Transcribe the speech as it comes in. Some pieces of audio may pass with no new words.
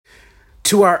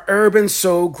To our Urban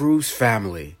Soul Grooves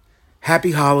family,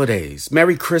 happy holidays,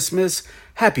 Merry Christmas,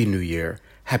 Happy New Year,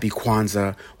 Happy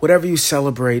Kwanzaa. Whatever you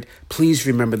celebrate, please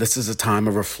remember this is a time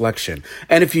of reflection.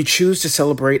 And if you choose to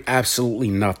celebrate absolutely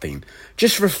nothing,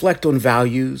 just reflect on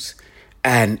values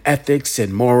and ethics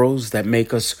and morals that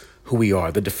make us who we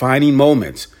are, the defining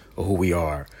moments of who we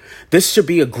are. This should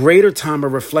be a greater time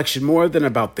of reflection, more than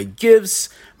about the gifts,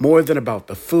 more than about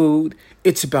the food.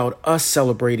 It's about us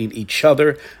celebrating each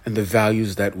other and the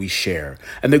values that we share.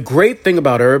 And the great thing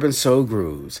about Urban Soul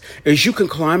Grooves is you can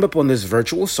climb up on this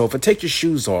virtual sofa, take your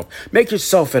shoes off, make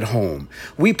yourself at home.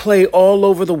 We play all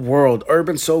over the world.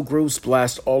 Urban Soul Grooves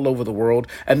blast all over the world.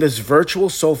 And this virtual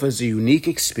sofa is a unique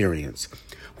experience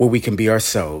where we can be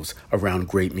ourselves around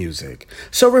great music.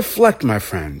 So reflect, my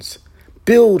friends.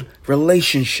 Build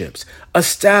relationships,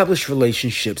 establish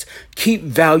relationships, keep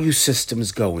value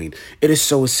systems going. It is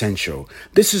so essential.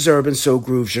 This is Urban Soul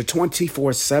Grooves, your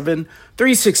 24/7,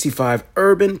 365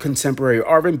 urban, contemporary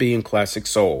R&B, and classic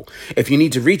soul. If you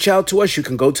need to reach out to us, you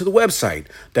can go to the website.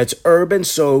 That's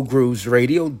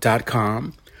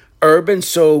urbansoulgroovesradio.com.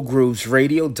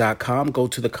 urbansoulgroovesradio.com. Go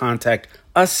to the Contact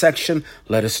Us section.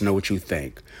 Let us know what you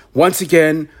think. Once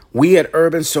again, we at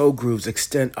Urban Soul Grooves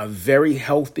extend a very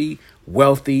healthy,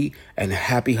 wealthy, and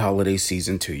happy holiday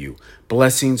season to you.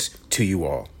 Blessings to you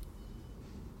all.